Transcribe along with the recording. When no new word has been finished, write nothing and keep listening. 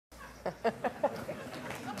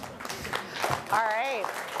All right.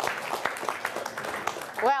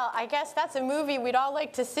 Well, I guess that's a movie we'd all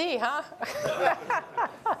like to see, huh?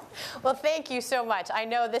 Well, thank you so much. I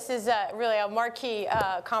know this is really a marquee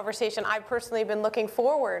conversation. I've personally been looking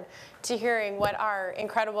forward to hearing what our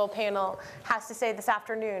incredible panel has to say this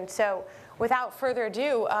afternoon. So without further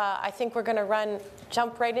ado, I think we're going to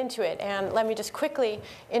jump right into it. And let me just quickly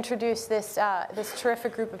introduce this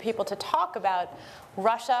terrific group of people to talk about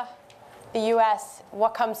Russia, the US,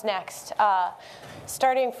 what comes next.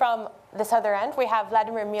 Starting from this other end, we have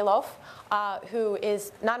Vladimir Milov, who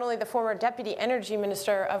is not only the former Deputy Energy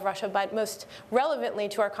Minister of Russia, but most relevantly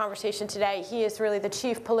to our conversation today, he is really the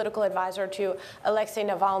chief political advisor to Alexei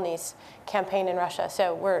Navalny's campaign in Russia.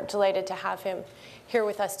 So we're delighted to have him here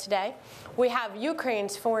with us today. We have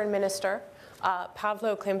Ukraine's foreign minister,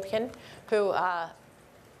 Pavlo Klimkin, who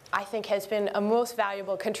I think has been a most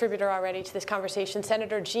valuable contributor already to this conversation.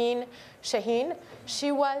 Senator Jeanne Shaheen.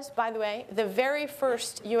 She was, by the way, the very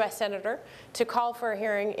first US senator to call for a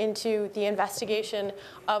hearing into the investigation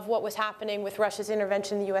of what was happening with Russia's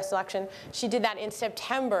intervention in the US election. She did that in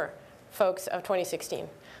September, folks, of 2016.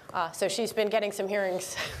 So she's been getting some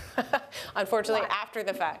hearings, unfortunately, after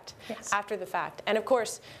the fact. Yes. After the fact. And of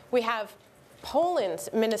course, we have Poland's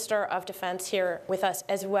Minister of Defense here with us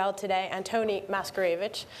as well today, Antoni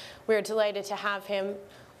Macierewicz. We're delighted to have him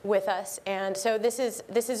with us. And so this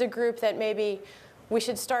is a group that maybe we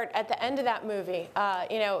should start at the end of that movie.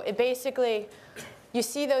 You know, it basically, you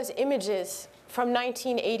see those images from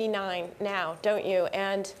 1989 now, don't you?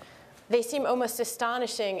 And they seem almost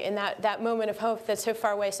astonishing in that moment of hope that's so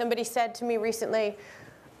far away. Somebody said to me recently,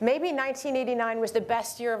 maybe 1989 was the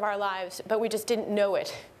best year of our lives, but we just didn't know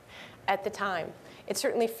it at the time. It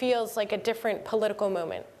certainly feels like a different political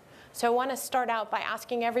moment. So I want to start out by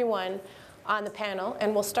asking everyone on the panel,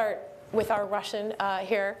 and we'll start with our Russian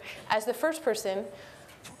here as the first person.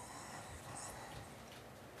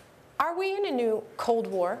 Are we in a new Cold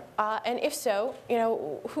War? And if so, you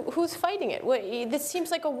know, who's fighting it? This seems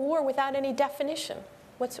like a war without any definition.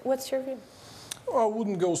 What's your view? I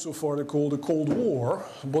wouldn't go so far to call it a Cold War,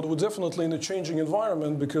 but we're definitely in a changing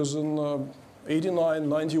environment, because in 89,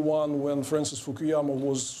 91, when Francis Fukuyama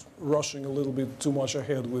was rushing a little bit too much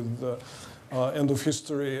ahead with end of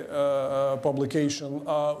history publication,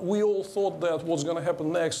 we all thought that what's going to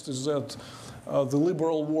happen next is that the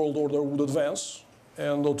liberal world order would advance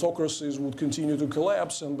and autocracies would continue to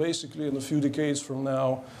collapse, and basically in a few decades from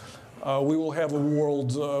now we will have a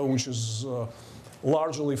world which is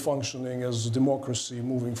largely functioning as a democracy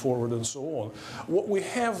moving forward and so on. What we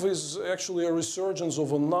have is actually a resurgence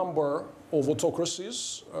of a number of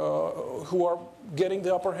autocracies who are getting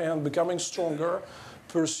the upper hand, becoming stronger,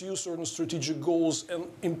 pursue certain strategic goals, and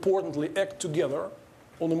importantly act together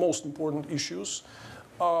on the most important issues,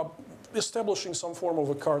 establishing some form of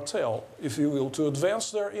a cartel, if you will, to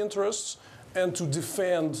advance their interests and to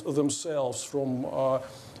defend themselves from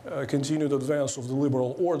continued advance of the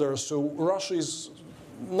liberal order. So Russia is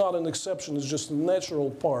not an exception, it's just a natural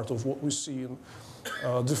part of what we see in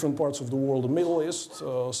different parts of the world, the Middle East,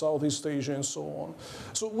 Southeast Asia, and so on.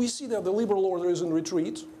 So we see that the liberal order is in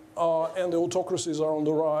retreat, and the autocracies are on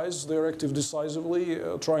the rise. They're active decisively,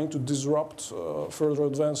 trying to disrupt further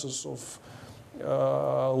advances of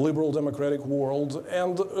liberal democratic world.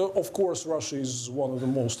 And of course, Russia is one of the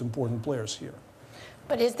most important players here.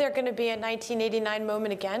 But is there going to be a 1989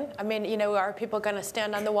 moment again? I mean, you know, are people going to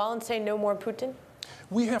stand on the wall and say no more Putin?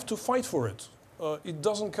 We have to fight for it. It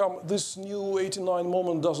doesn't come, this new 89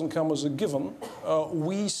 moment doesn't come as a given.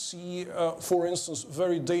 We see, for instance,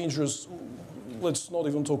 very dangerous, let's not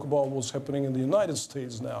even talk about what's happening in the United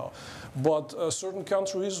States now, but certain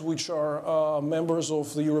countries which are members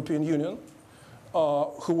of the European Union,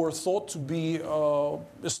 who were thought to be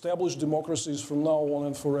established democracies from now on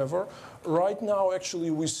and forever. Right now,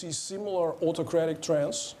 actually, we see similar autocratic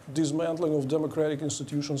trends, dismantling of democratic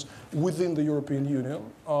institutions within the European Union.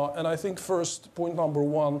 And I think first, point number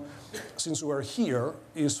one, since we're here,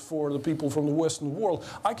 is for the people from the Western world.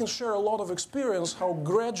 I can share a lot of experience how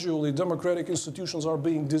gradually democratic institutions are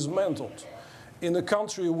being dismantled in a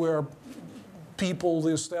country where people,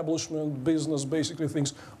 the establishment, business basically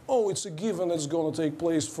thinks, oh, it's a given, it's going to take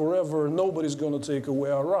place forever, nobody's going to take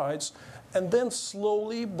away our rights. And then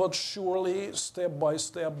slowly but surely, step by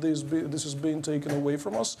step, this is being taken away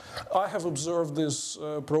from us. I have observed this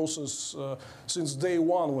process since day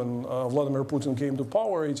one when Vladimir Putin came to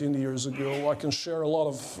power 18 years ago. I can share a lot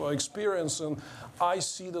of experience, and I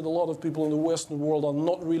see that a lot of people in the Western world are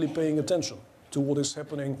not really paying attention to what is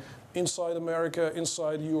happening inside America,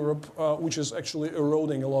 inside Europe, which is actually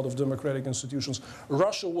eroding a lot of democratic institutions.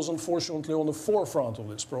 Russia was unfortunately on the forefront of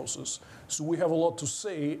this process. So we have a lot to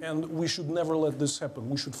say, and we should never let this happen.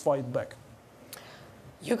 We should fight back.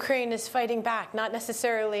 Ukraine is fighting back, not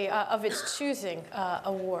necessarily of its choosing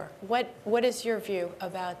a war. What is your view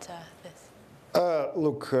about this?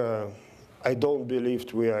 Look, I don't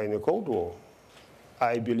believe we are in a Cold War.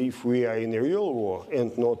 I believe we are in a real war,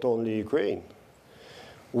 and not only Ukraine.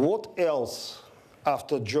 What else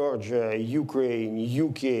after Georgia, Ukraine,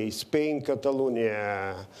 UK, Spain,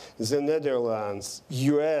 Catalonia, the Netherlands,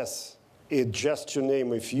 US, just to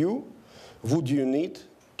name a few, would you need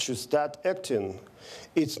to start acting?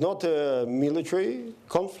 It's not a military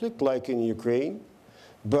conflict like in Ukraine,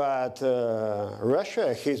 but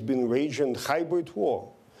Russia has been waging hybrid war,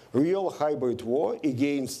 real hybrid war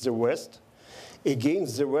against the West,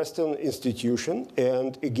 against the Western institution,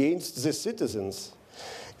 and against the citizens,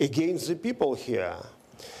 against the people here.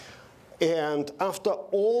 And after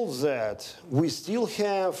all that, we still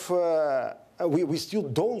have, we still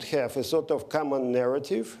don't have a sort of common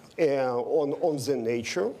narrative on the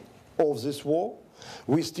nature of this war.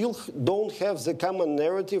 We still don't have the common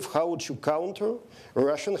narrative how to counter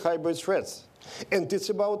Russian hybrid threats. And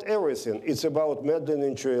it's about everything. It's about meddling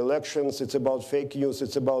into elections, it's about fake news,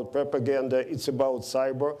 it's about propaganda, it's about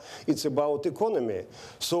cyber, it's about economy.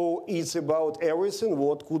 So it's about everything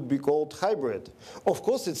what could be called hybrid. Of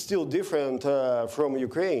course, it's still different from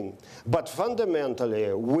Ukraine, but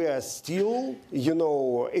fundamentally, we are still, you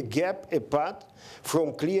know, a gap apart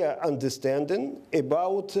from clear understanding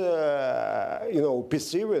about, you know,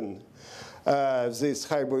 perceiving this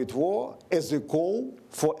hybrid war as a call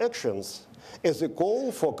for actions, as a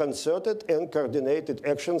call for concerted and coordinated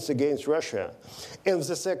actions against Russia. And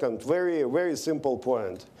the second, very, very simple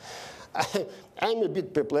point. I'm a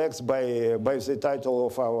bit perplexed by the title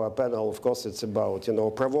of our panel. Of course, it's about, you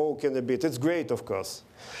know, provoking a bit. It's great, of course.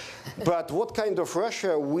 But what kind of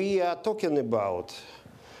Russia we are talking about?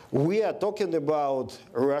 We are talking about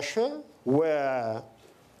Russia where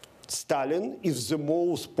Stalin is the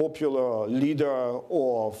most popular leader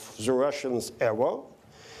of the Russians ever.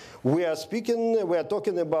 We are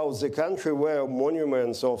talking about the country where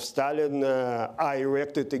monuments of Stalin are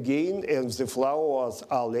erected again and the flowers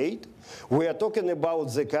are laid. We are talking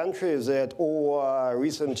about the country that over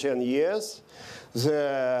recent 10 years, we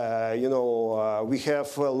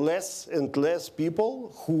have less and less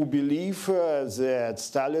people who believe that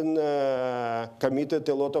Stalin committed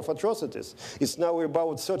a lot of atrocities. It's now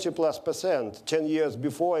about 30+%. 10 years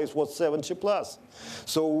before, it was 70+.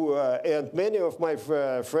 So, and many of my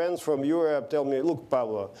friends from Europe tell me, look,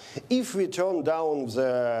 Pavlo, if we turn down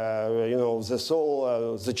the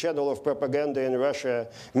channel of propaganda in Russia,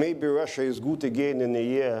 maybe Russia is good again in a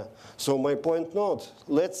year. So my point not.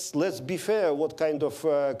 Let's be fair what kind of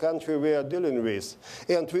country we are dealing with.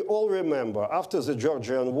 And we all remember, after the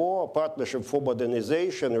Georgian War, Partnership for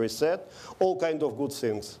Modernization, reset, all kind of good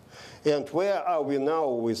things. And where are we now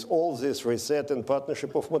with all this reset and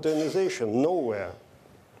Partnership of Modernization? Nowhere.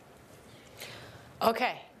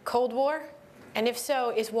 Okay, Cold War? And if so,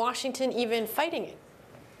 is Washington even fighting it?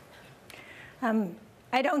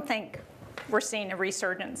 I don't think we're seeing a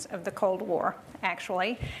resurgence of the Cold War,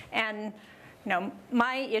 actually. And you know,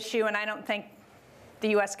 my issue, and I don't think the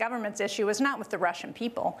US government's issue, is not with the Russian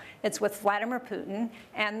people. It's with Vladimir Putin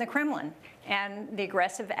and the Kremlin and the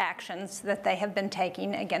aggressive actions that they have been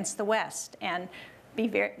taking against the West. And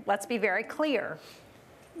let's be very clear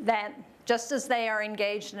that just as they are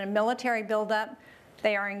engaged in a military buildup,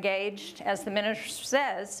 they are engaged, as the minister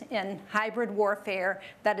says, in hybrid warfare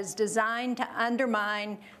that is designed to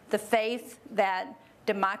undermine the faith that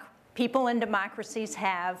people in democracies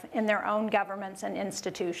have in their own governments and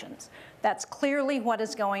institutions. That's clearly what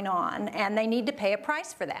is going on, and they need to pay a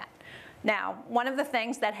price for that. Now, one of the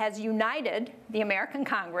things that has united the American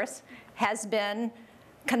Congress has been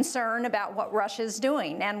concern about what Russia is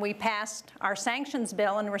doing, and we passed our sanctions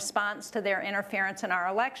bill in response to their interference in our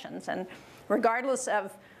elections. And regardless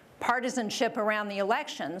of partisanship around the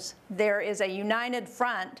elections, there is a united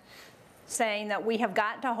front saying that we have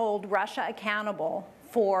got to hold Russia accountable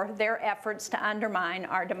for their efforts to undermine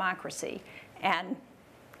our democracy. And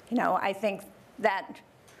you know, I think that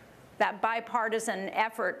bipartisan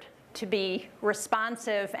effort to be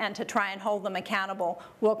responsive and to try and hold them accountable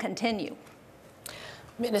will continue.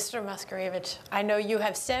 Minister Macierewicz, I know you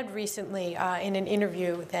have said recently in an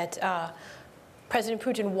interview that President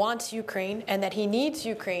Putin wants Ukraine and that he needs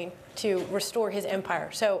Ukraine to restore his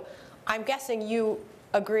empire. So I'm guessing you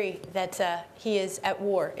agree that he is at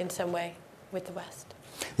war in some way with the West.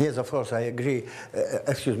 Yes, of course, I agree.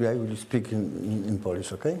 Excuse me, I will speak in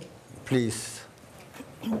Polish, okay? please.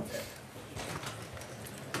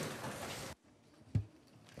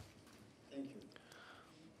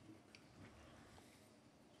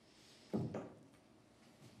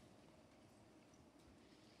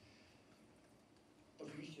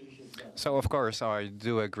 So, of course, I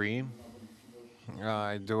do agree.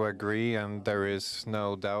 And there is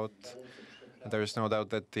no doubt. There is no doubt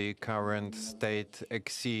that the current state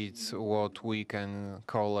exceeds what we can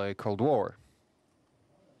call a Cold War.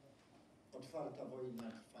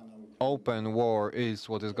 Open war is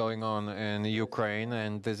what is going on in Ukraine,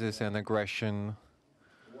 and this is an aggression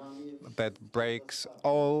that breaks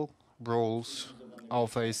all rules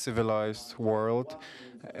of a civilized world.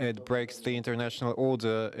 It breaks the international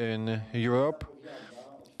order in Europe,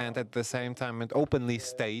 and at the same time it openly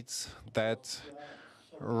states that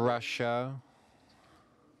Russia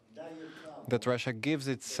gives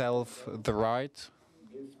itself the right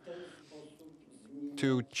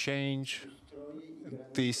to change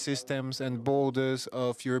the systems and borders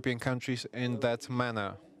of European countries in that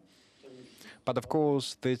manner. But of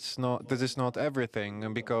course, this is not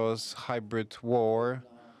everything, because hybrid war,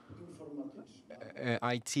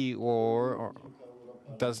 IT war,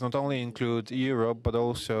 does not only include Europe, but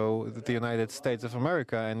also the United States of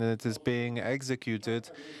America, and it is being executed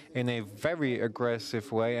in a very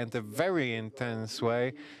aggressive way and a very intense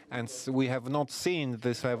way, and we have not seen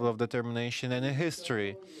this level of determination in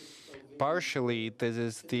history. Partially, this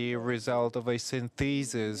is the result of a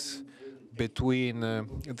synthesis between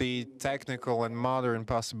the technical and modern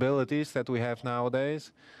possibilities that we have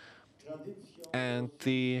nowadays and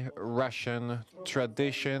the Russian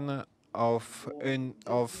tradition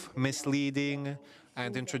of misleading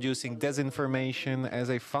and introducing disinformation as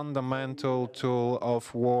a fundamental tool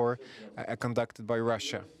of war conducted by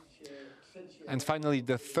Russia. And finally,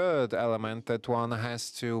 the third element that one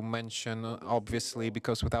has to mention, obviously,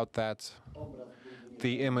 because without that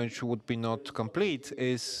the image would be not complete,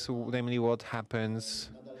 is namely what happens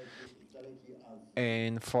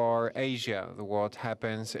in Far Asia, what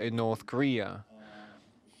happens in North Korea.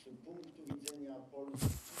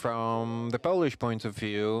 From the Polish point of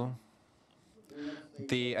view,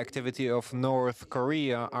 the activity of North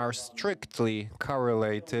Korea are strictly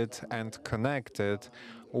correlated and connected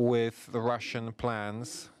with the Russian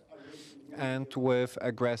plans and with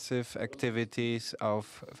aggressive activities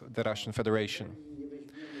of the Russian Federation.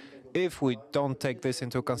 If we don't take this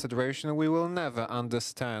into consideration, we will never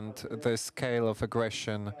understand the scale of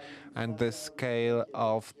aggression and the scale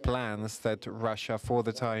of plans that Russia, for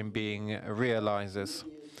the time being, realizes.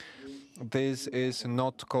 This is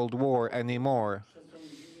not Cold War anymore.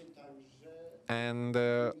 And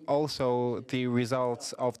also the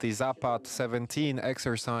results of the Zapad 17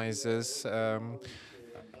 exercises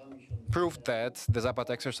proved that the Zapad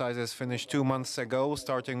exercises finished 2 months ago,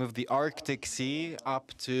 starting with the Arctic Sea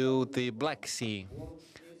up to the Black Sea,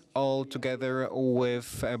 all together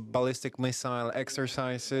with ballistic missile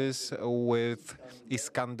exercises, with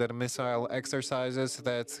Iskander missile exercises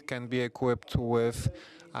that can be equipped with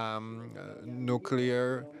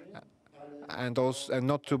nuclear, and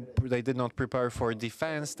they did not prepare for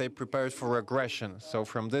defense, they prepared for aggression. So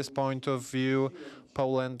from this point of view,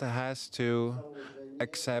 Poland has to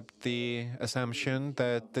accept the assumption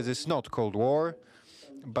that this is not Cold War,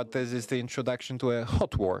 but this is the introduction to a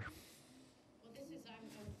hot war. Well, I'm very glad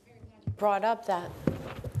you brought up that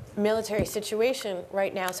military situation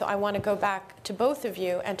right now, so I want to go back to both of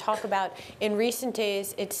you and talk about, in recent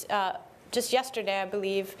days, it's just yesterday, I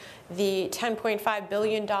believe, the $10.5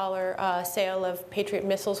 billion sale of Patriot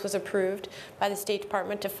missiles was approved by the State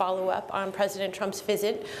Department to follow up on President Trump's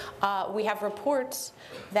visit. We have reports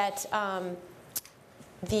that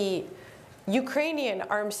the Ukrainian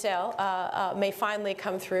arms sale may finally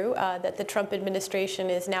come through, that the Trump administration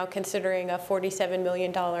is now considering a $47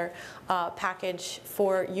 million package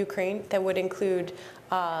for Ukraine that would include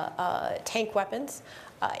tank weapons,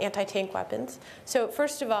 anti-tank weapons. So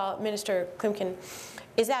first of all, Minister Klimkin,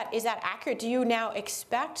 is that accurate? Do you now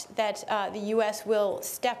expect that the U.S. will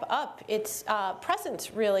step up its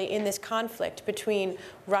presence, really, in this conflict between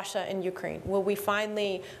Russia and Ukraine? Will we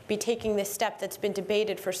finally be taking this step that's been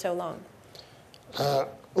debated for so long?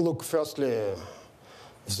 Look, firstly,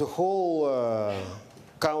 the whole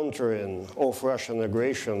countering of Russian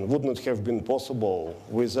aggression would not have been possible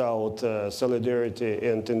without solidarity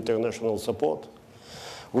and international support.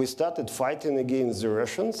 We started fighting against the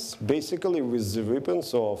Russians, basically with the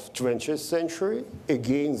weapons of 20th century,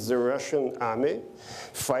 against the Russian army,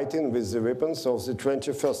 fighting with the weapons of the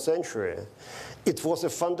 21st century. It was a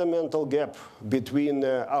fundamental gap between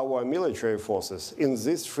our military forces. In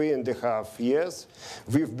these 3.5 years,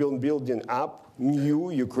 we've been building up new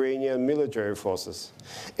Ukrainian military forces.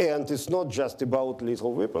 And it's not just about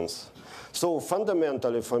lethal weapons. So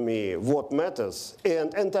fundamentally for me, what matters,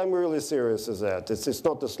 and I'm really serious with that, it's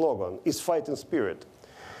not a slogan, it's fighting spirit.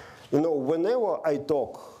 You know, whenever I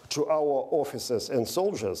talk to our officers and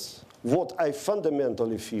soldiers, what I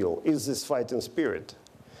fundamentally feel is this fighting spirit.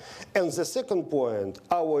 And the second point,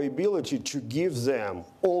 our ability to give them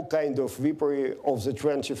all kind of weaponry of the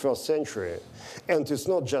 21st century. And it's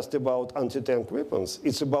not just about anti-tank weapons.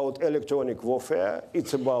 It's about electronic warfare.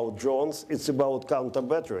 It's about drones. It's about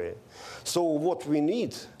counter-battery. So what we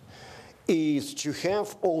need is to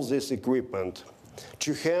have all this equipment,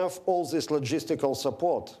 to have all this logistical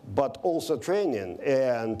support, but also training.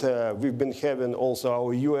 And we've been having also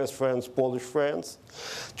our US friends, Polish friends,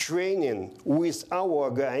 training with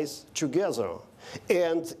our guys together.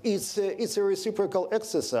 And it's a reciprocal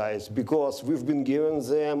exercise because we've been giving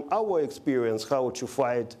them our experience how to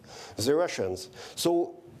fight the Russians.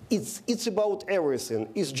 So it's about everything.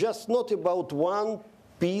 It's just not about one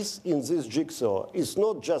piece in this jigsaw. It's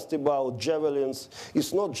not just about javelins.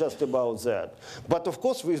 It's not just about that. But of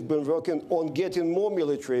course, we've been working on getting more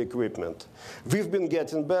military equipment. We've been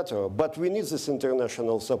getting better, but we need this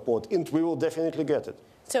international support, and we will definitely get it.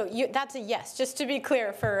 So that's a yes. Just to be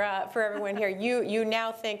clear for everyone here, you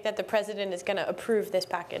now think that the president is going to approve this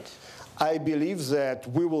package? I believe that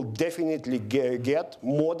we will definitely get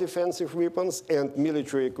more defensive weapons and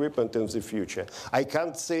military equipment in the future. I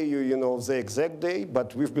can't say you know, the exact day,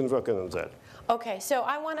 but we've been working on that. Okay, so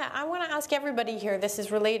I want to ask everybody here, this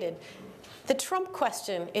is related. The Trump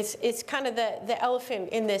question is kind of the elephant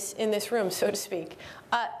in this room, so to speak.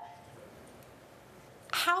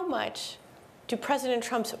 How much do President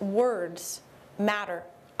Trump's words matter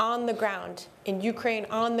on the ground in Ukraine,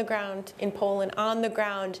 on the ground in Poland, on the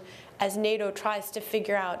ground as NATO tries to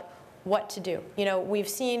figure out what to do? You know, we've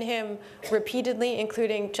seen him repeatedly,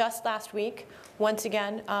 including just last week, once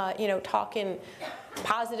again, you know, talk in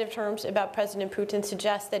positive terms about President Putin,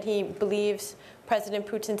 suggest that he believes President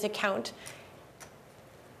Putin's account.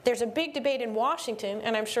 There's a big debate in Washington,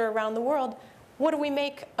 and I'm sure around the world, what do we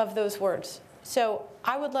make of those words? So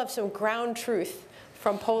I would love some ground truth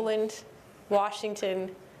from Poland,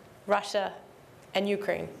 Washington, Russia, and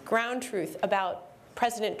Ukraine. Ground truth about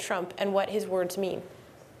President Trump and what his words mean.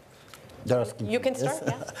 You can start,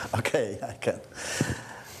 yes? Okay, I can.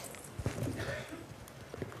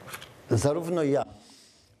 Zarówno ja.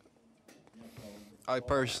 I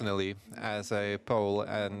personally, as a Pole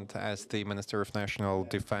and as the Minister of National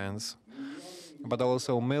Defense, but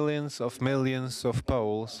also millions of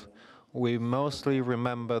Poles, we mostly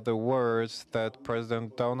remember the words that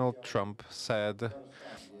President Donald Trump said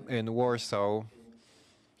in Warsaw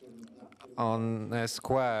on a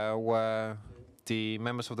square where the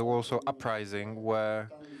members of the Warsaw Uprising were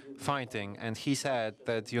fighting, and he said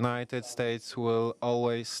that the United States will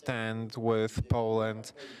always stand with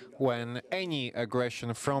Poland when any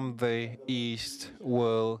aggression from the East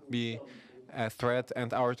will be a threat,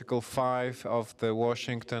 and Article 5 of the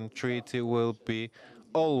Washington Treaty will be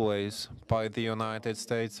always by the United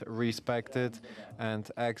States respected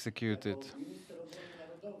and executed.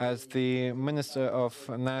 As the Minister of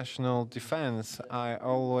National Defense, I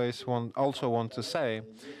also want to say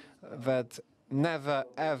that never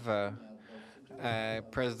ever a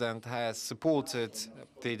president has supported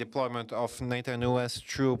the deployment of NATO and US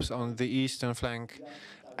troops on the eastern flank,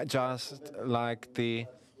 just like the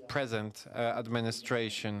present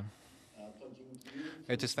administration.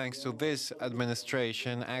 It is thanks to this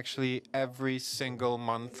administration, actually, every single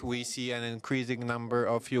month we see an increasing number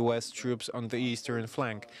of US troops on the eastern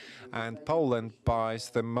flank. And Poland buys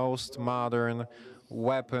the most modern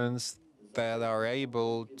weapons that are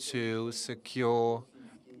able to secure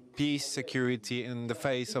peace, security in the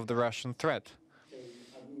face of the Russian threat.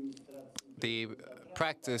 The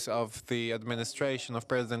practice of the administration of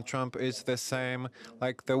President Trump is the same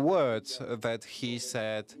like the words that he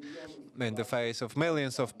said in the face of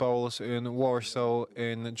millions of Poles in Warsaw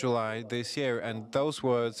in July this year, and those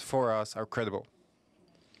words for us are credible.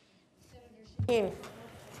 Shaheen,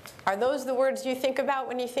 are those the words you think about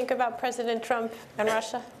when you think about President Trump and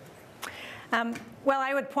Russia? Well,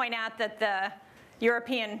 I would point out that the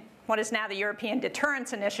what is now the European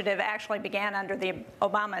Deterrence Initiative actually began under the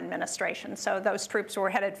Obama administration. So those troops were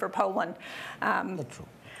headed for Poland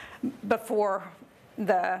before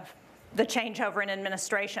the changeover in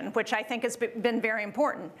administration, which I think has been very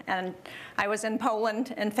important. And I was in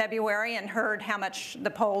Poland in February and heard how much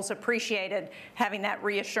the Poles appreciated having that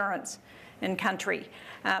reassurance. in country.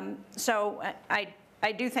 So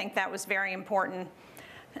I do think that was very important.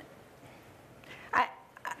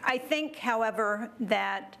 I think, however,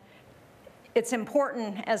 that it's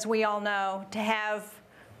important, as we all know, to have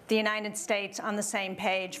the United States on the same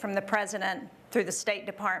page from the President through the State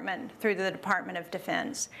Department, through the Department of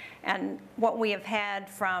Defense. And what we have had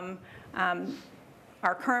from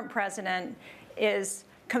our current President is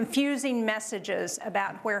confusing messages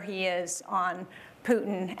about where he is on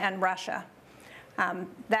Putin and Russia.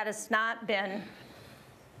 That has not been,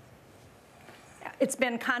 it's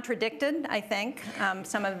been contradicted, I think.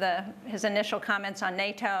 Some of his initial comments on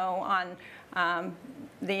NATO, on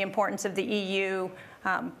the importance of the EU,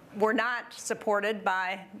 were not supported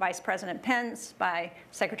by Vice President Pence, by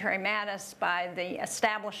Secretary Mattis, by the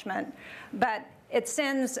establishment. But it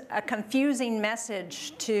sends a confusing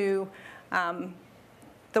message to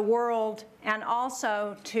the world and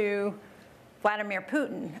also to Vladimir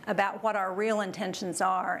Putin about what our real intentions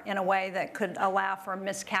are in a way that could allow for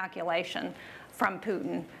miscalculation from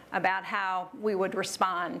Putin about how we would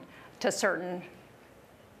respond to certain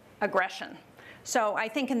aggression. So I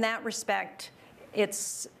think in that respect,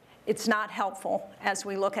 it's not helpful as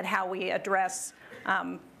we look at how we address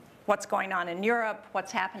what's going on in Europe,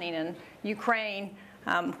 what's happening in Ukraine,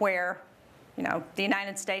 where the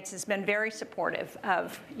United States has been very supportive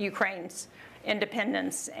of Ukraine's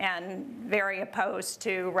independence and very opposed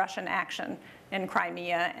to Russian action in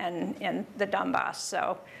Crimea and in the Donbass.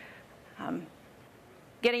 So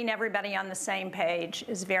getting everybody on the same page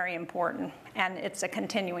is very important, and it's a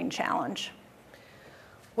continuing challenge.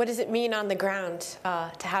 What does it mean on the ground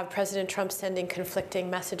to have President Trump sending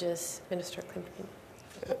conflicting messages, Minister Klimkin?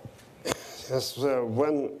 Yes,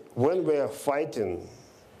 when we are fighting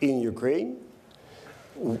in Ukraine,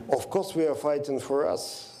 of course we are fighting for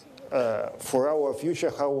us. For our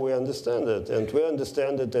future, how we understand it. And we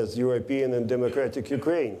understand it as European and democratic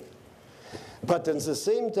Ukraine. But at the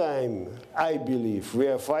same time, I believe we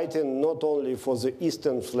are fighting not only for the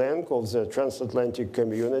eastern flank of the transatlantic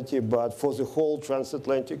community, but for the whole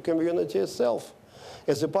transatlantic community itself,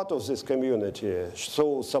 as a part of this community.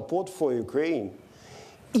 So support for Ukraine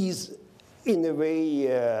is, in a way,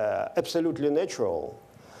 absolutely natural.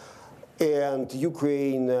 And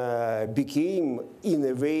Ukraine became, in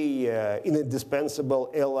a way, an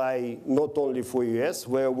indispensable ally, not only for US,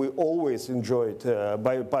 where we always enjoyed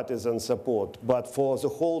bipartisan support, but for the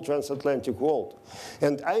whole transatlantic world.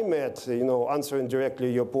 And I met, answering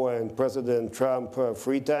directly your point, President Trump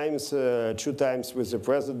 3 times, 2 times with the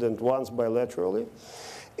president, once bilaterally.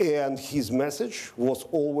 And his message was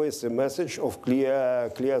always a message of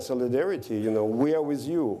clear solidarity. We are with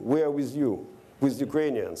you, we are with you, with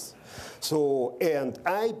Ukrainians. So, and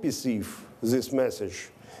I perceive this message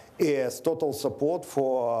as total support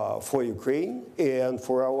for Ukraine and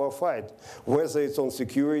for our fight, whether it's on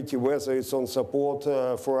security, whether it's on support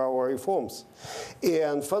for our reforms.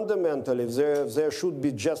 And fundamentally, there should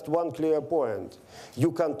be just one clear point.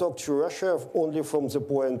 You can talk to Russia only from the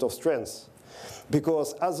point of strength,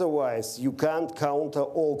 because otherwise you can't counter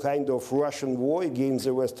all kind of Russian war against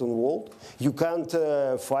the Western world. You can't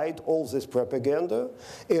fight all this propaganda,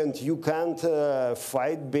 and you can't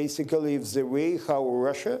fight basically the way how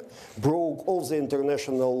Russia broke all the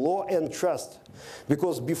international law and trust.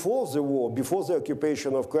 Because before the war, before the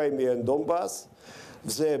occupation of Crimea and Donbass,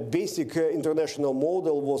 the basic international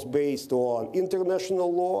model was based on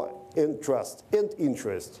international law and trust and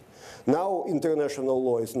interest. Now international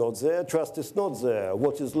law is not there, trust is not there.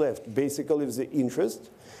 What is left? Basically the interest,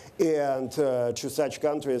 and to such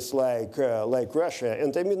countries like Russia,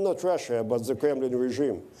 and I mean not Russia, but the Kremlin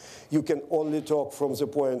regime, you can only talk from the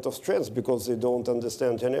point of strength because they don't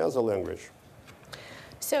understand any other language.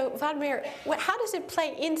 So, Vladimir, how does it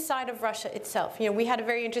play inside of Russia itself? We had a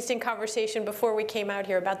very interesting conversation before we came out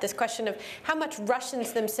here about this question of how much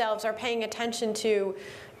Russians themselves are paying attention to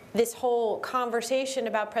this whole conversation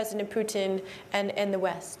about President Putin and the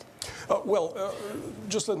West.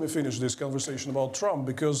 Just let me finish this conversation about Trump,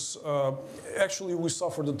 because actually we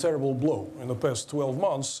suffered a terrible blow in the past 12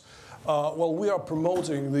 months. While we are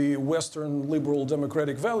promoting the Western liberal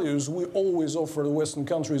democratic values, we always offer the Western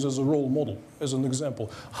countries as a role model, as an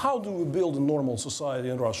example. How do we build a normal society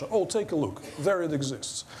in Russia? Oh, take a look. There it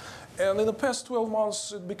exists. And in the past 12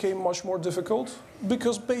 months, it became much more difficult,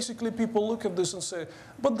 because basically people look at this and say,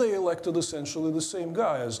 but they elected essentially the same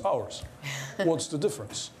guy as ours. What's the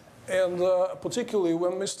difference? And particularly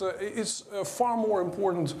when it's far more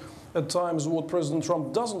important at times what President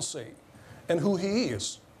Trump doesn't say and who he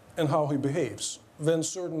is and how he behaves, than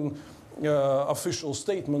certain official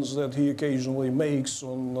statements that he occasionally makes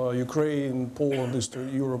on Ukraine, Poland,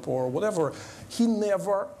 Eastern Europe, or whatever. He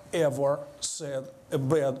never, ever said a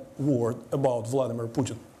bad word about Vladimir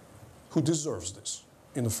Putin, who deserves this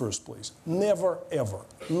in the first place. Never, ever.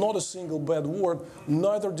 Not a single bad word,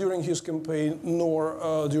 neither during his campaign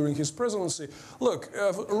nor during his presidency. Look,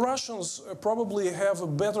 Russians probably have a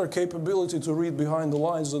better capability to read behind the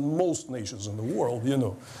lines than most nations in the world, you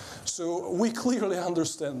know. So we clearly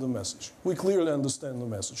understand the message. We clearly understand the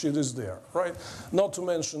message. It is there, right? Not to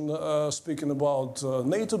mention speaking about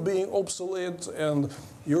NATO being obsolete and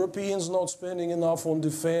Europeans not spending enough on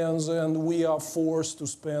defense, and we are forced to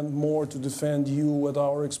spend more to defend you at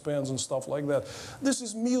our expense and stuff like that. This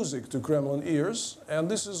is music to Kremlin ears, and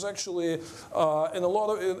this is actually, in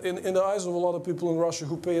the eyes of a lot of people in Russia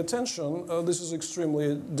who pay attention, this is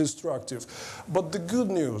extremely destructive. But the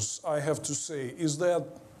good news, I have to say, is that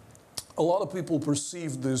a lot of people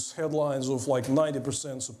perceive these headlines of like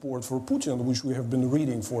 90% support for Putin, which we have been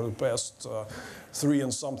reading for the past 3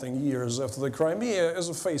 and something years after the Crimea, as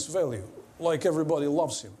a face value. Like everybody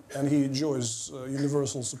loves him and he enjoys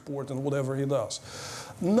universal support in whatever he does.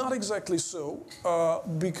 Not exactly so,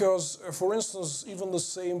 because, for instance, even the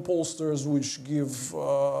same pollsters which give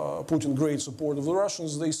Putin great support of the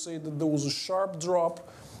Russians, they say that there was a sharp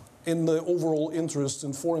drop in the overall interest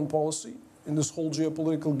in foreign policy, in this whole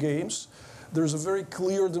geopolitical games. There's a very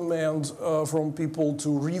clear demand from people to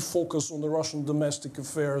refocus on the Russian domestic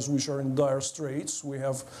affairs, which are in dire straits. We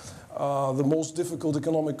have the most difficult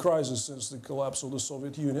economic crisis since the collapse of the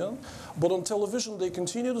Soviet Union. But on television, they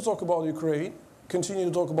continue to talk about Ukraine, continue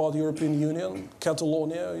to talk about the European Union,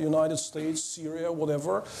 Catalonia, United States, Syria,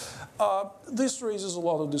 whatever. This raises a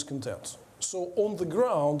lot of discontent. So on the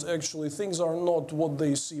ground, actually, things are not what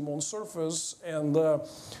they seem on surface, and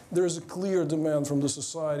there is a clear demand from the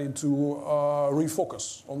society to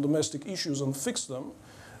refocus on domestic issues and fix them,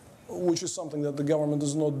 which is something that the government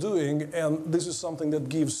is not doing, and this is something that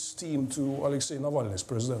gives steam to Alexei Navalny's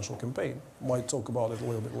presidential campaign. Might talk about it a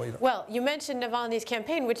little bit later. Well, you mentioned Navalny's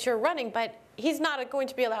campaign, which you're running, but he's not going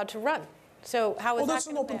to be allowed to run. So how is that? That's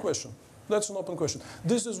an open question. That's an open question.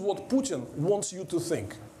 This is what Putin wants you to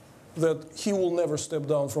think, that he will never step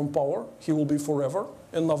down from power, he will be forever,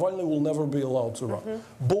 and Navalny will never be allowed to run.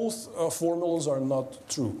 Both formulas are not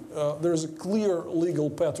true. There is a clear legal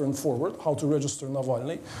pattern forward, how to register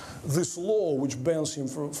Navalny. This law which bans him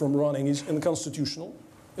from running is unconstitutional.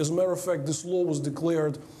 As a matter of fact, this law was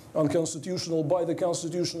declared unconstitutional by the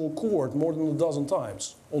Constitutional Court more than a dozen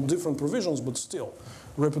times on different provisions, but still.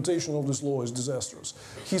 Reputation of this law is disastrous.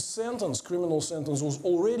 His sentence, criminal sentence, was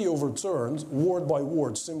already overturned, word by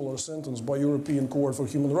word, similar sentence by European Court for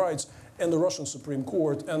Human Rights and the Russian Supreme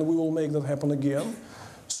Court, and we will make that happen again.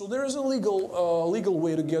 So there is a legal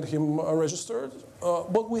way to get him registered,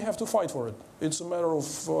 but we have to fight for it. It's a matter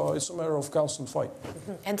of constant fight.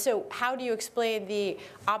 And so, how do you explain the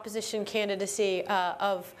opposition candidacy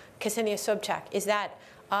of Ksenia Sobchak? Is that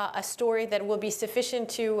a story that will be sufficient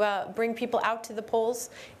to bring people out to the polls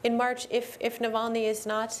in March if Navalny is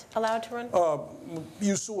not allowed to run?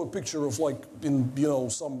 You saw a picture of, like, in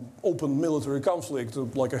some open military conflict,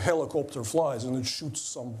 like a helicopter flies and it shoots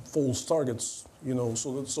some false targets.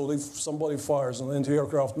 So if somebody fires an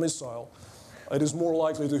anti-aircraft missile, it is more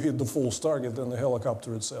likely to hit the false target than the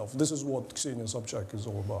helicopter itself. This is what Ksenia Sobchak is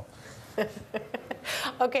all about.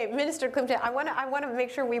 Okay, Minister Klimkin, I want to make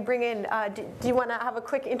sure we bring in, do you want to have a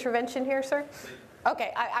quick intervention here, sir?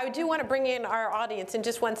 Okay, I do want to bring in our audience in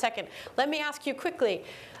just 1 second. Let me ask you quickly.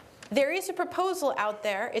 There is a proposal out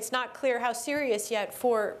there, it's not clear how serious yet,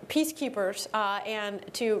 for peacekeepers and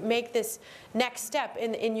to make this next step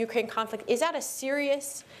in Ukraine conflict. Is that a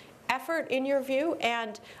serious effort in your view?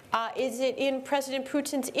 And is it in President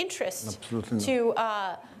Putin's interest to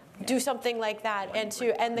do something like that and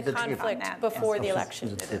to end the conflict before the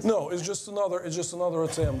election? No, it's just another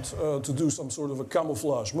attempt to do some sort of a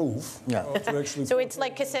camouflage move. Yeah. So it's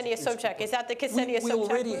like Ksenia Sobchak. Is that the Ksenia Sobchak? We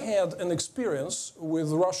already had an experience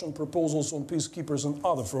with Russian proposals on peacekeepers and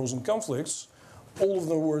other frozen conflicts. All of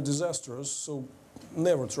them were disastrous. So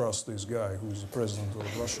never trust this guy who's the president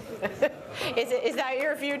of Russia. Is that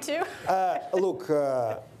your view too? Look.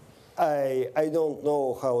 I don't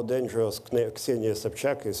know how dangerous Ksenia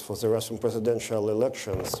Sobchak is for the Russian presidential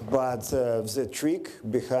elections, but the trick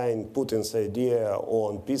behind Putin's idea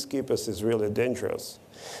on peacekeepers is really dangerous,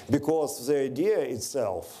 because the idea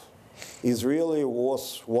itself is really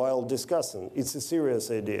worthwhile discussing. It's a serious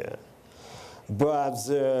idea. But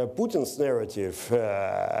Putin's narrative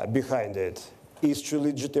behind it is to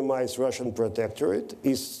legitimize Russian protectorate,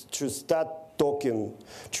 is to start talking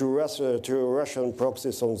to Russian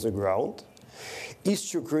proxies on the ground, is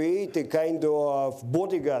to create a kind of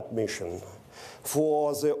bodyguard mission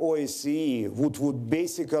for the OSCE, which would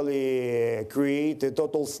basically create a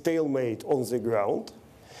total stalemate on the ground.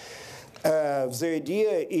 The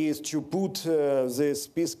idea is to put these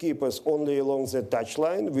peacekeepers only along the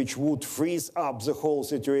touchline, which would freeze up the whole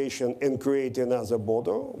situation and create another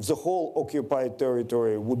border. The whole occupied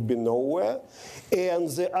territory would be nowhere. And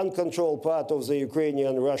the uncontrolled part of the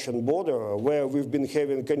Ukrainian-Russian border, where we've been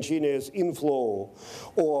having continuous inflow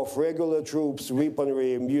of regular troops,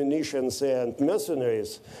 weaponry, munitions, and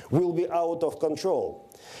mercenaries, will be out of control.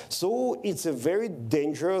 So it's a very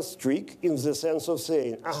dangerous trick in the sense of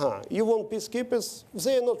saying, you want peacekeepers?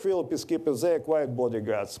 They're not real peacekeepers, they're quiet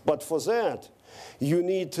bodyguards. But for that, you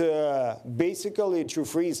need basically to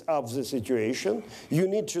freeze up the situation. You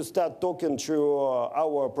need to start talking to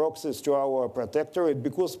our proxies, to our protectorate,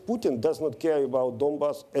 because Putin does not care about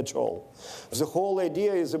Donbass at all. The whole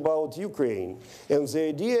idea is about Ukraine. And the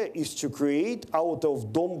idea is to create out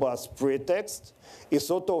of Donbass pretext a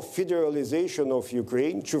sort of federalization of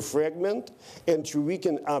Ukraine, to fragment and to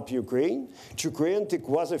weaken up Ukraine, to create a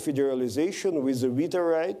quasi-federalization with a veto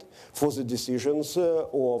right for the decisions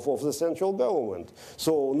of the central government.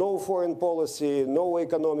 So no foreign policy, no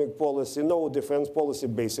economic policy, no defense policy,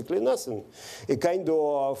 basically nothing. A kind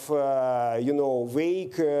of,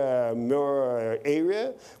 vague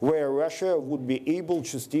area where Russia would be able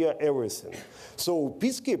to steer everything. So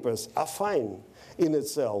peacekeepers are fine in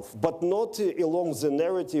itself, but not along the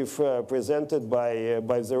narrative presented by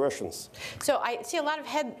the Russians. So I see a lot of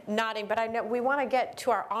head nodding, but I know we want to get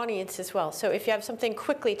to our audience as well. So if you have something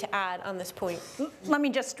quickly to add on this point. Let me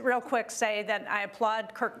just real quick say that I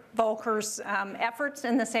applaud Kurt Volker's efforts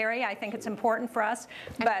in this area. I think it's important for us.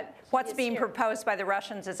 But what's being proposed by the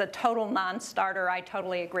Russians is a total non-starter. I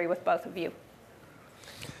totally agree with both of you.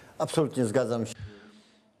 Absolutnie zgadzam się.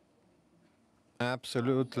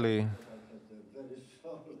 Absolutely.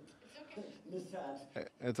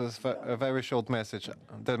 It was a very short message.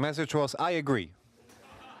 The message was, I agree.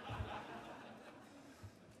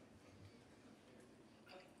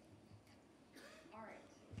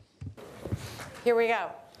 Here we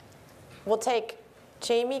go. We'll take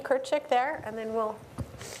Jamie Kirchik there, and then we'll...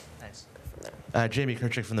 Thanks. Jamie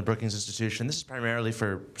Kirchik from the Brookings Institution. This is primarily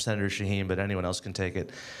for Senator Shaheen, but anyone else can take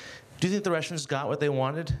it. Do you think the Russians got what they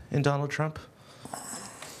wanted in Donald Trump?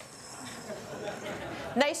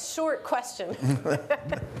 Nice short question.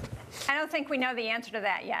 I don't think we know the answer to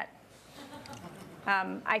that yet.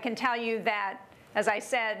 I can tell you that, as I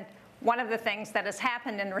said, one of the things that has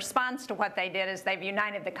happened in response to what they did is they've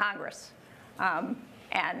united the Congress.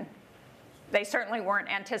 And they certainly weren't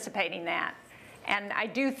anticipating that. And I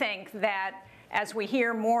do think that as we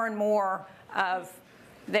hear more and more of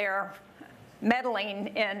their meddling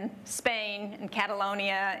in Spain and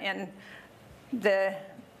Catalonia and the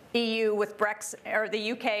EU with Brexit, or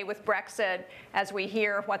the UK with Brexit, as we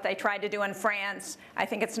hear what they tried to do in France. I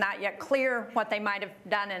think it's not yet clear what they might have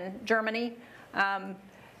done in Germany.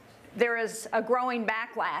 There is a growing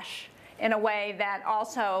backlash in a way that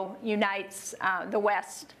also unites the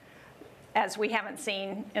West, as we haven't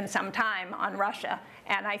seen in some time, on Russia.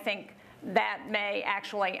 And I think that may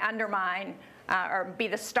actually undermine or be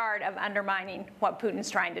the start of undermining what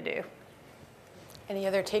Putin's trying to do. Any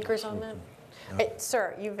other takers on that?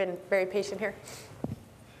 Sir, you've been very patient here.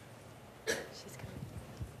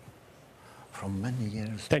 From many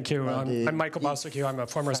years. Thank you. I'm Michael Bosicki. I'm a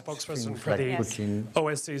former spokesperson for the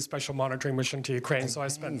OSCE Special Monitoring Mission to Ukraine, so I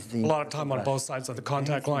spent a lot of time on both sides of the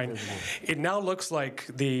contact line. It now looks like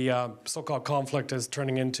the so-called conflict is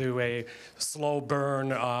turning into a slow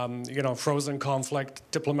burn, frozen conflict.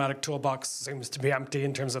 Diplomatic toolbox seems to be empty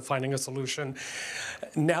in terms of finding a solution.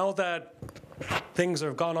 Now that things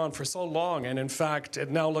have gone on for so long, and in fact,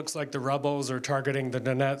 it now looks like the rebels are targeting the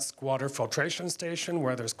Donetsk water filtration station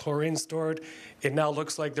where there's chlorine stored. It now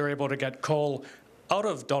looks like they're able to get coal out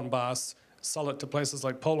of Donbass, sell it to places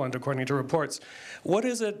like Poland, according to reports. What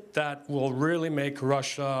is it that will really make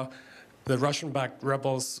Russia, the Russian-backed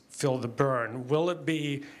rebels, feel the burn? Will it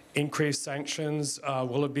be increased sanctions?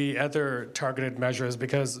 Will it be other targeted measures?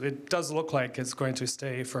 Because it does look like it's going to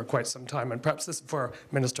stay for quite some time. And perhaps this is for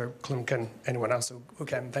Minister Klimkin, anyone else who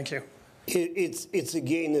can. Thank you. It's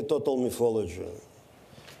again a total mythology.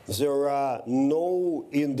 There are no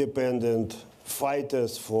independent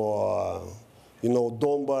fighters for,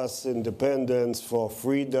 Donbass independence, for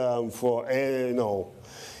freedom, for,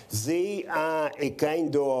 They are a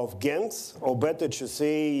kind of gangs, or better to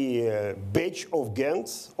say, a batch of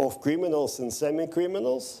gangs of criminals and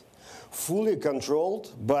semi-criminals, fully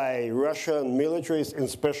controlled by Russian militaries and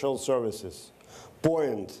special services.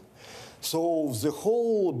 Point. So the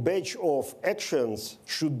whole batch of actions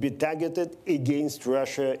should be targeted against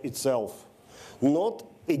Russia itself, not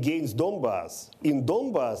against Donbass. In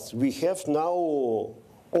Donbass, we have now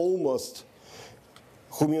almost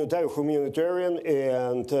humanitarian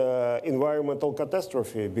and environmental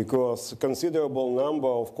catastrophe, because a considerable number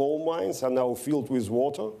of coal mines are now filled with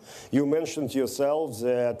water. You mentioned yourself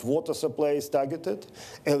that water supply is targeted,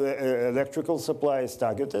 electrical supply is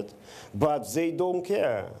targeted, but they don't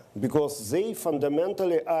care, because they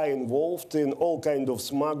fundamentally are involved in all kind of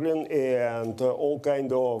smuggling and all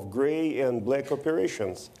kind of gray and black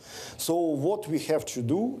operations. So what we have to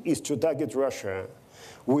do is to target Russia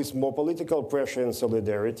with more political pressure and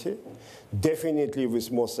solidarity, definitely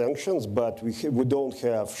with more sanctions, but we don't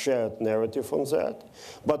have shared narrative on that.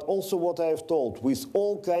 But also what I've told, with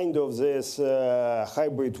all kind of this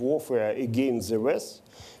hybrid warfare against the West,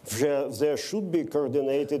 there should be a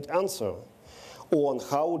coordinated answer on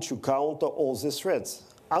how to counter all these threats.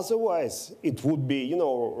 Otherwise, it would be, you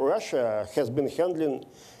know, Russia has been handling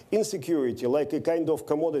insecurity like a kind of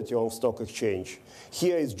commodity on stock exchange.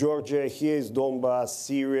 Here is Georgia, here is Donbass,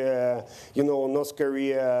 Syria, you know, North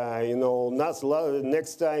Korea, you know,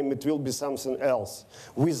 next time it will be something else.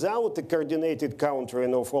 Without a coordinated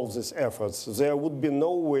countering of all these efforts, there would be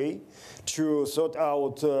no way to sort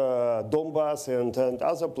out Donbass and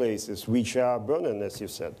other places which are burning, as you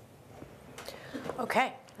said.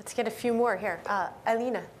 Okay, let's get a few more here.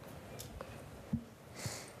 Alina.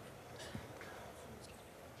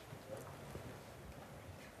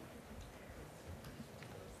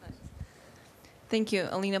 Thank you.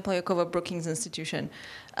 Alina Polyakova, Brookings Institution.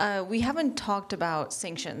 We haven't talked about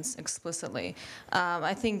sanctions explicitly.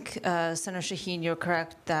 I think, Senator Shaheen, you're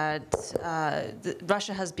correct that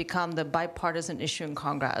Russia has become the bipartisan issue in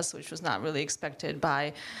Congress, which was not really expected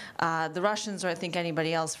by the Russians or I think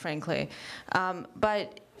anybody else, frankly.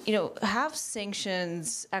 But you know, have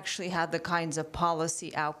sanctions actually had the kinds of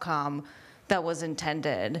policy outcome that was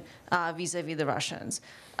intended vis-a-vis the Russians?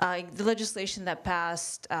 The legislation that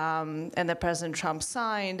passed and that President Trump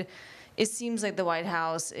signed, it seems like the White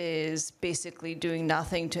House is basically doing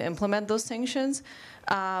nothing to implement those sanctions.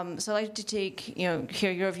 So I'd like to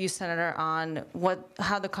hear your view, Senator, on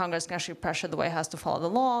how the Congress can actually pressure the White House to follow the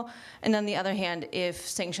law, and on the other hand, if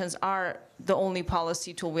sanctions are the only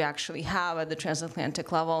policy tool we actually have at the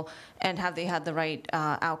transatlantic level, and have they had the right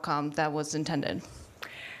outcome that was intended?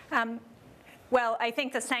 Well, I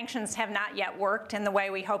think the sanctions have not yet worked in the way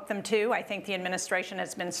we hope them to. I think the administration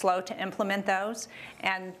has been slow to implement those,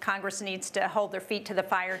 and Congress needs to hold their feet to the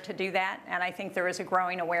fire to do that, and I think there is a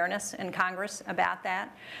growing awareness in Congress about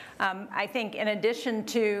that. I think in addition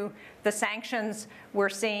to the sanctions, we're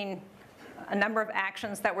seeing a number of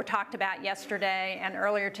actions that were talked about yesterday and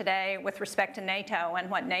earlier today with respect to NATO and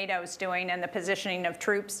what NATO is doing and the positioning of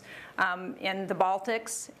troops in the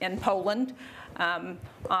Baltics, in Poland,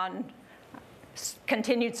 on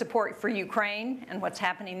continued support for Ukraine and what's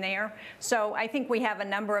happening there. So I think we have a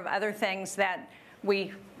number of other things that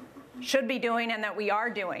we should be doing and that we are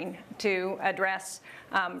doing to address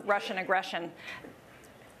Russian aggression.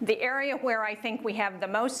 The area where I think we have the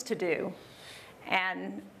most to do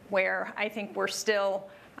and where I think we're still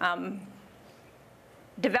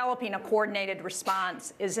developing a coordinated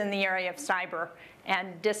response is in the area of cyber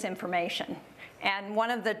and disinformation. And one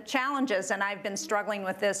of the challenges, and I've been struggling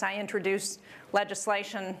with this, I introduced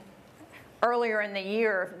legislation earlier in the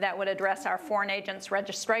year that would address our Foreign Agents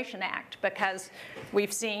Registration Act, because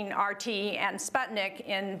we've seen RT and Sputnik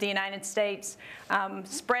in the United States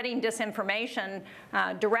spreading disinformation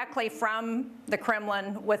directly from the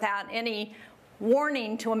Kremlin without any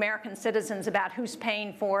warning to American citizens about who's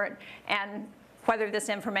paying for it and whether this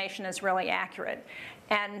information is really accurate.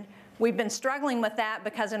 And we've been struggling with that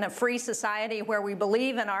because in a free society where we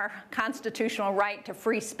believe in our constitutional right to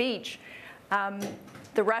free speech,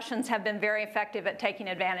 the Russians have been very effective at taking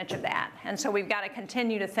advantage of that. And so we've got to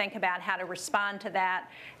continue to think about how to respond to that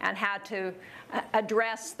and how to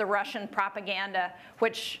address the Russian propaganda,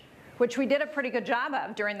 which we did a pretty good job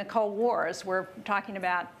of during the Cold War. As we're talking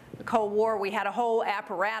about the Cold War, we had a whole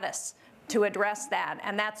apparatus to address that,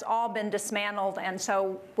 and that's all been dismantled, and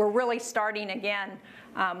so we're really starting again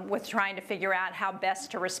with trying to figure out how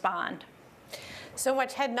best to respond. So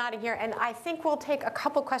much head nodding here, and I think we'll take a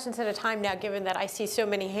couple questions at a time now, given that I see so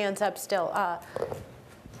many hands up still.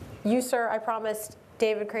 You, sir, I promised,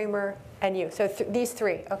 David Kramer, and you. So these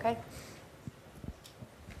three, okay?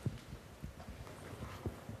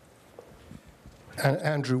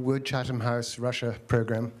 Andrew Wood, Chatham House, Russia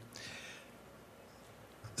program.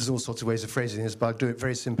 There's all sorts of ways of phrasing this, but I'll do it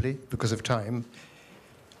very simply because of time.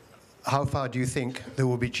 How far do you think there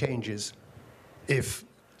will be changes if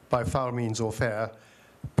by foul means or fair,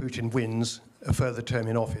 Putin wins a further term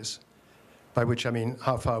in office? By which I mean,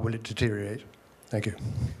 how far will it deteriorate? Thank you.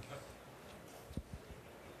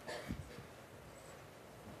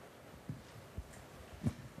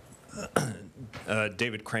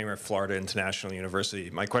 David Kramer, Florida International University.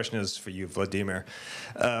 My question is for you, Vladimir.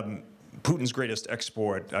 Putin's greatest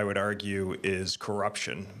export, I would argue, is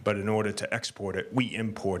corruption. But in order to export it, we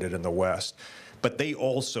import it in the West. But they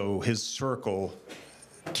also, his circle,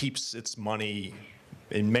 keeps its money,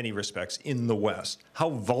 in many respects, in the West. How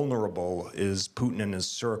vulnerable is Putin and his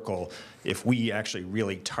circle if we actually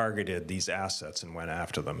really targeted these assets and went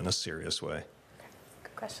after them in a serious way?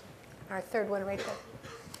 Good question. Our third one right there.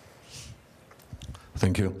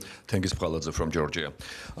 Thank you. Thank you, Spaladze from Georgia.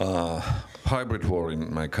 Hybrid war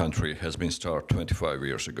in my country has been started 25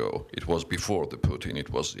 years ago. It was before the Putin. It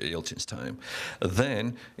was Yeltsin's time.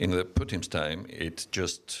 Then, in the Putin's time,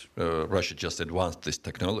 Russia just advanced this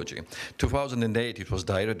technology. 2008, it was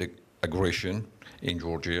direct aggression in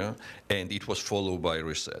Georgia, and it was followed by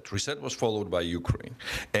reset. Reset was followed by Ukraine.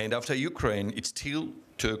 And after Ukraine, it still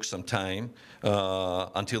took some time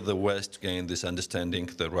until the West gained this understanding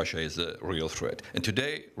that Russia is a real threat. And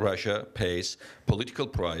today, Russia pays political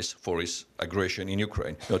price for its aggression in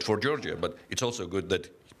Ukraine. Not for Georgia, but it's also good that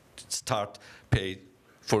it start pay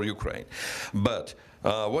for Ukraine. But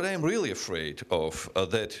what I'm really afraid of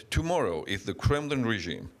that tomorrow, if the Kremlin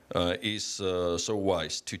regime is so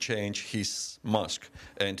wise to change his mask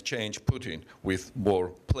and change Putin with more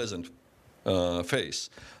pleasant face,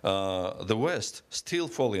 the West still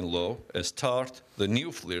fall in love and start the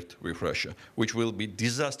new flirt with Russia, which will be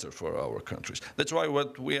disaster for our countries. That's why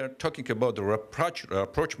what we are talking about the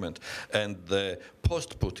rapprochement and the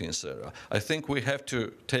post-Putin era. I think we have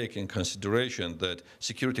to take in consideration that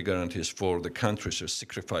security guarantees for the countries are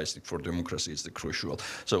sacrificing for democracy is the crucial.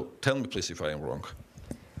 So tell me please if I am wrong.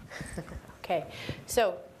 Okay,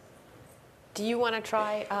 so do you want to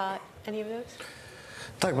try any of those?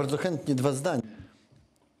 Tak, bardzo chętnie dwa zdania.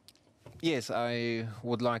 Yes, I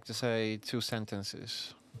would like to say two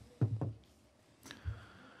sentences.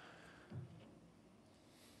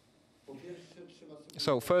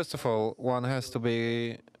 So first of all, one has to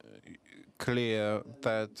be clear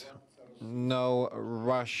that no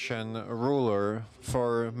Russian ruler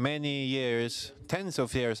for many years, tens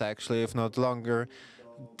of years actually, if not longer,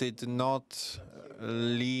 did not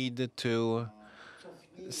lead to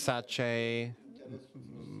such a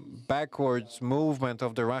backwards movement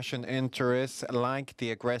of the Russian interests like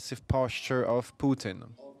the aggressive posture of Putin.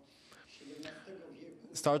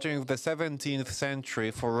 Starting with the 17th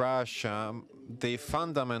century for Russia, the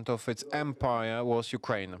fundament of its empire was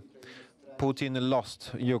Ukraine. Putin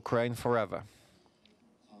lost Ukraine forever.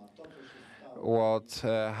 What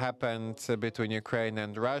happened between Ukraine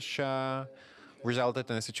and Russia resulted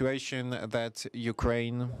in a situation that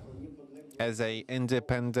Ukraine, as an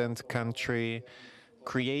independent country,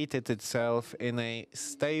 created itself in a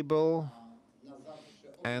stable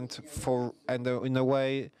and in a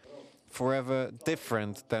way forever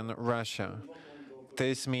different than Russia.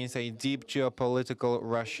 This means a deep geopolitical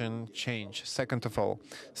Russian change. Second of all,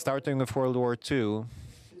 starting with World War II,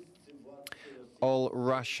 all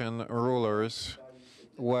Russian rulers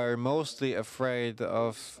were mostly afraid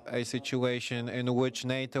of a situation in which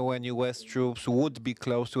NATO and US troops would be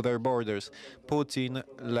close to their borders. Putin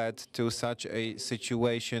led to such a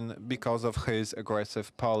situation because of his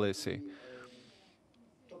aggressive policy.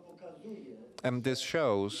 And this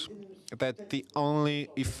shows that the only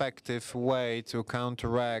effective way to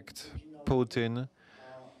counteract Putin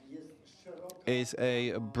is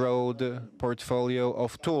a broad portfolio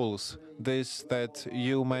of tools. This that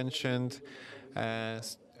you mentioned,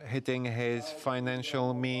 hitting his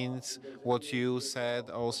financial means, what you said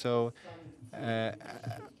also,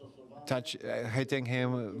 hitting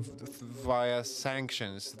him via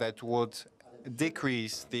sanctions that would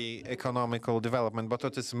decrease the economical development. But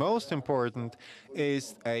what is most important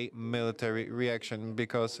is a military reaction,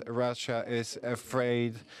 because Russia is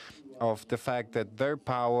afraid of the fact that their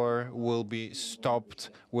power will be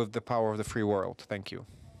stopped with the power of the free world. Thank you.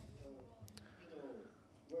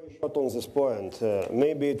 On this point,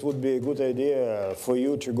 maybe it would be a good idea for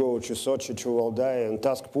you to go to Sochi, to Valdai, and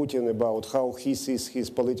ask Putin about how he sees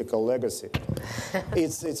his political legacy.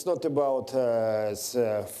 It's not about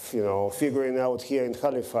figuring out here in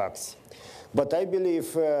Halifax, but I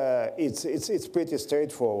believe it's pretty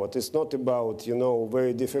straightforward. It's not about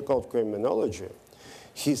very difficult criminology.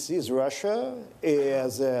 He sees Russia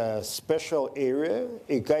as a special area,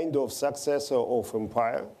 a kind of successor of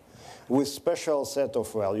empire, with special set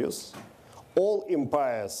of values. All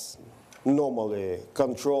empires normally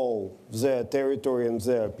control their territory and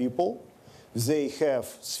their people. They have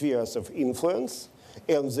spheres of influence,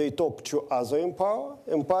 and they talk to other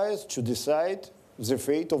empires to decide the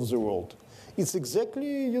fate of the world. It's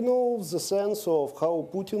exactly, you know, the sense of how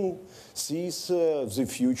Putin sees the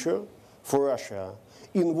future for Russia.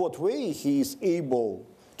 In what way he is able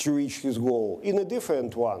to reach his goal? In a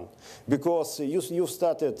different one, because you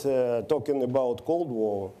started talking about Cold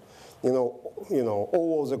War. You know,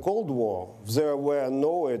 over the Cold War, there were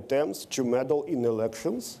no attempts to meddle in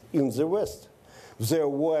elections in the West. There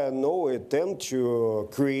were no attempts to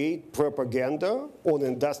create propaganda on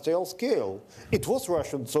industrial scale. It was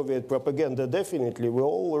Russian Soviet propaganda, definitely, we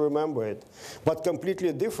all remember it, but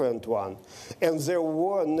completely different one. And there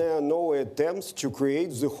were no attempts to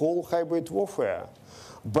create the whole hybrid warfare.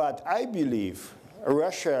 But I believe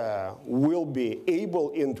Russia will be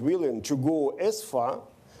able and willing to go as far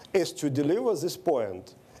as to deliver this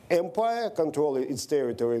point. Empire controlling its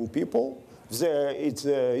territory and people,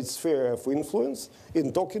 its sphere of influence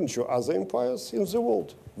in talking to other empires in the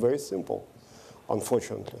world. Very simple,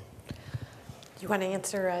 unfortunately. You want to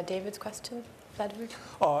answer David's question, Vladimir?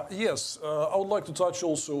 Yes, I would like to touch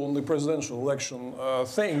also on the presidential election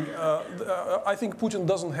thing. I think Putin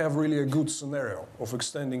doesn't have really a good scenario of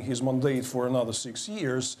extending his mandate for another 6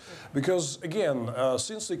 years, because again,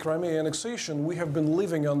 since the Crimea annexation, we have been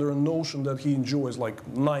living under a notion that he enjoys like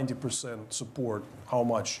 90% support, how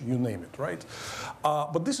much, you name it, right?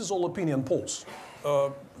 But this is all opinion polls.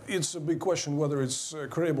 It's a big question whether it's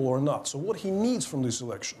credible or not. So what he needs from this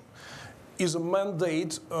election is a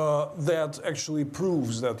mandate that actually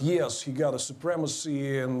proves that, yes, he got a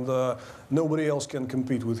supremacy and nobody else can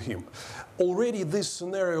compete with him. Already this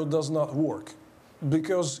scenario does not work,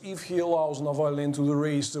 because if he allows Navalny into the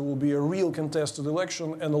race, there will be a real contested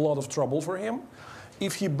election and a lot of trouble for him.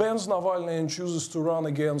 If he bans Navalny and chooses to run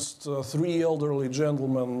against three elderly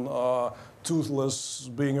gentlemen, toothless,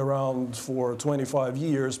 being around for 25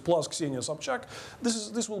 years, plus Ksenia Sobchak,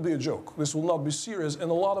 this will be a joke. This will not be serious, and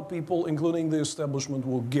a lot of people, including the establishment,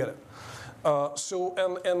 will get it.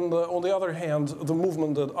 On the other hand, the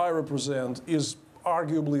movement that I represent is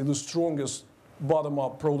arguably the strongest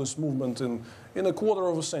bottom-up protest movement in a quarter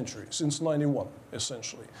of a century, since '91,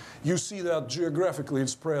 essentially. You see that geographically it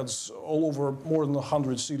spreads all over more than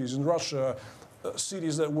 100 cities in Russia,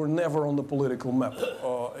 cities that were never on the political map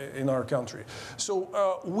in our country.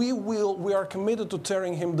 So we are committed to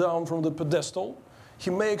tearing him down from the pedestal. He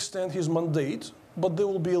may extend his mandate, but there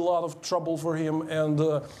will be a lot of trouble for him,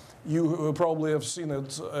 and you probably have seen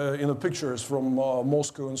it in the pictures from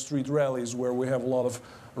Moscow and street rallies, where we have a lot of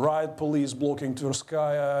riot police blocking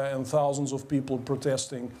Tverskaya and thousands of people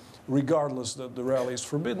protesting, regardless that the rally is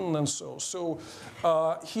forbidden, and so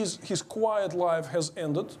his quiet life has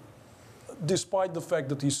ended, despite the fact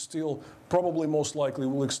that he still probably most likely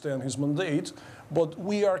will extend his mandate, but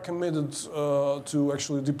we are committed to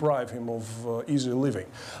actually deprive him of easy living.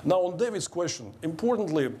 Now, on David's question,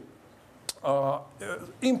 importantly,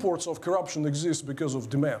 imports of corruption exist because of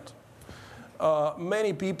demand.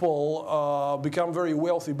 Many people become very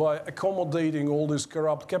wealthy by accommodating all these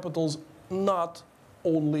corrupt capitals, not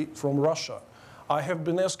only from Russia. I have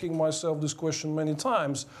been asking myself this question many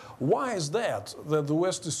times. Why is that the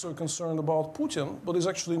West is so concerned about Putin, but is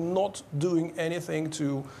actually not doing anything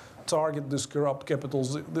to target these corrupt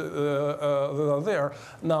capitals that are there?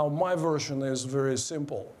 Now, my version is very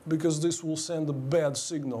simple, because this will send a bad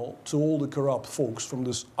signal to all the corrupt folks from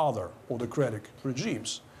these other autocratic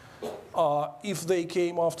regimes. If they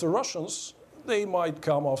came after Russians, they might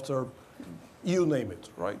come after you name it,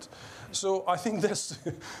 right? So I think that's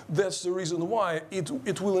the reason why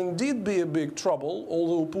it will indeed be a big trouble,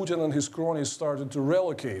 although Putin and his cronies started to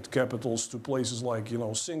relocate capitals to places like, you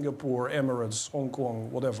know, Singapore, Emirates, Hong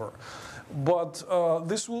Kong, whatever. But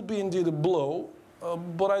this will be indeed a blow,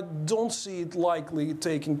 but I don't see it likely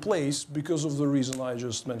taking place because of the reason I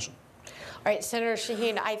just mentioned. All right, Senator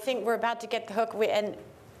Shaheen, I think we're about to get the hook. And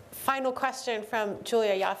final question from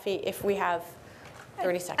Julia Yaffe, if we have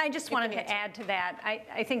 30 seconds. I just wanted to add to that.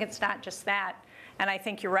 I think it's not just that. And I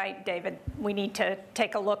think you're right, David. We need to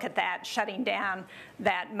take a look at that, shutting down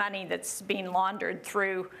that money that's being laundered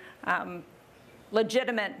through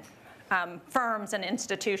legitimate firms and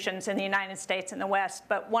institutions in the United States and the West.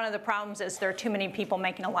 But one of the problems is there are too many people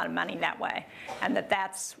making a lot of money that way, and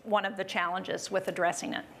that's one of the challenges with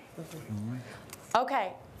addressing it.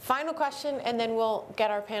 Okay, final question, and then we'll get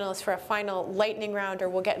our panelists for a final lightning round, or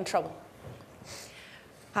we'll get in trouble.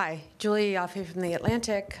 Hi, Julia Yaffe from The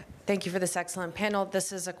Atlantic. Thank you for this excellent panel.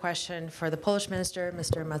 This is a question for the Polish minister,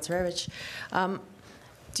 Mr. Macierewicz.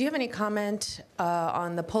 Do you have any comment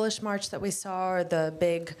on the Polish march that we saw, or the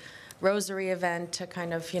big rosary event to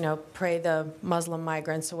kind of, pray the Muslim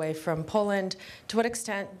migrants away from Poland. To what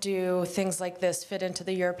extent do things like this fit into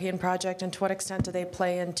the European project, and to what extent do they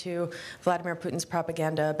play into Vladimir Putin's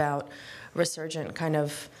propaganda about resurgent kind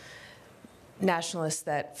of nationalism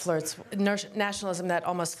that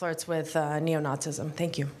almost flirts with neo-Nazism?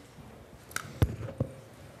 Thank you.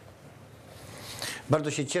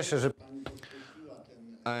 Bardzo się cieszę, że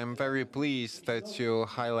I'm very pleased that you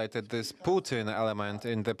highlighted this Putin element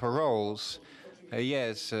in the paroles.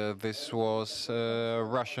 Yes, this was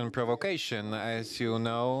Russian provocation, as you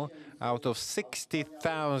know. Out of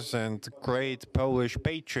 60,000 great Polish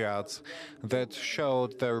patriots that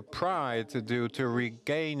showed their pride due to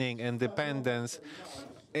regaining independence,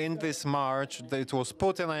 in this march, it was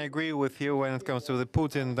Putin, I agree with you when it comes to the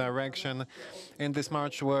Putin direction. In this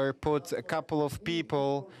march were put a couple of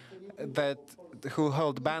people who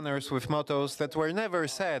held banners with mottos that were never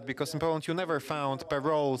said, because in Poland you never found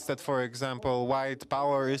paroles that, for example, white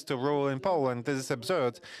power is to rule in Poland. This is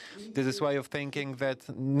absurd. This is a way of thinking that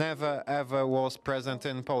never ever was present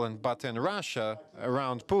in Poland. But in Russia,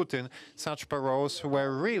 around Putin, such paroles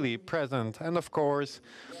were really present. And of course,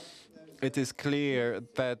 it is clear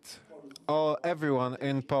that everyone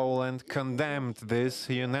in Poland condemned this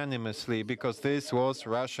unanimously, because this was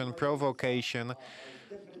Russian provocation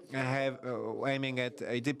aiming at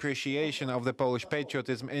a depreciation of the Polish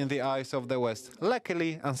patriotism in the eyes of the West,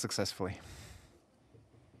 luckily unsuccessfully.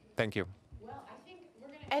 Thank you. Well, I think we're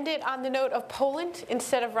going to end it on the note of Poland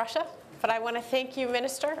instead of Russia. But I want to thank you,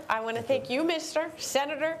 Minister. I want to thank you, Minister,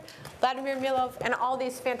 Senator, Vladimir Milov, and all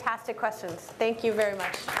these fantastic questions. Thank you very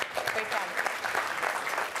much. Great job.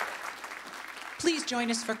 Please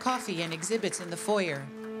join us for coffee and exhibits in the foyer.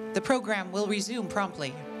 The program will resume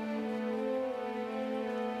promptly.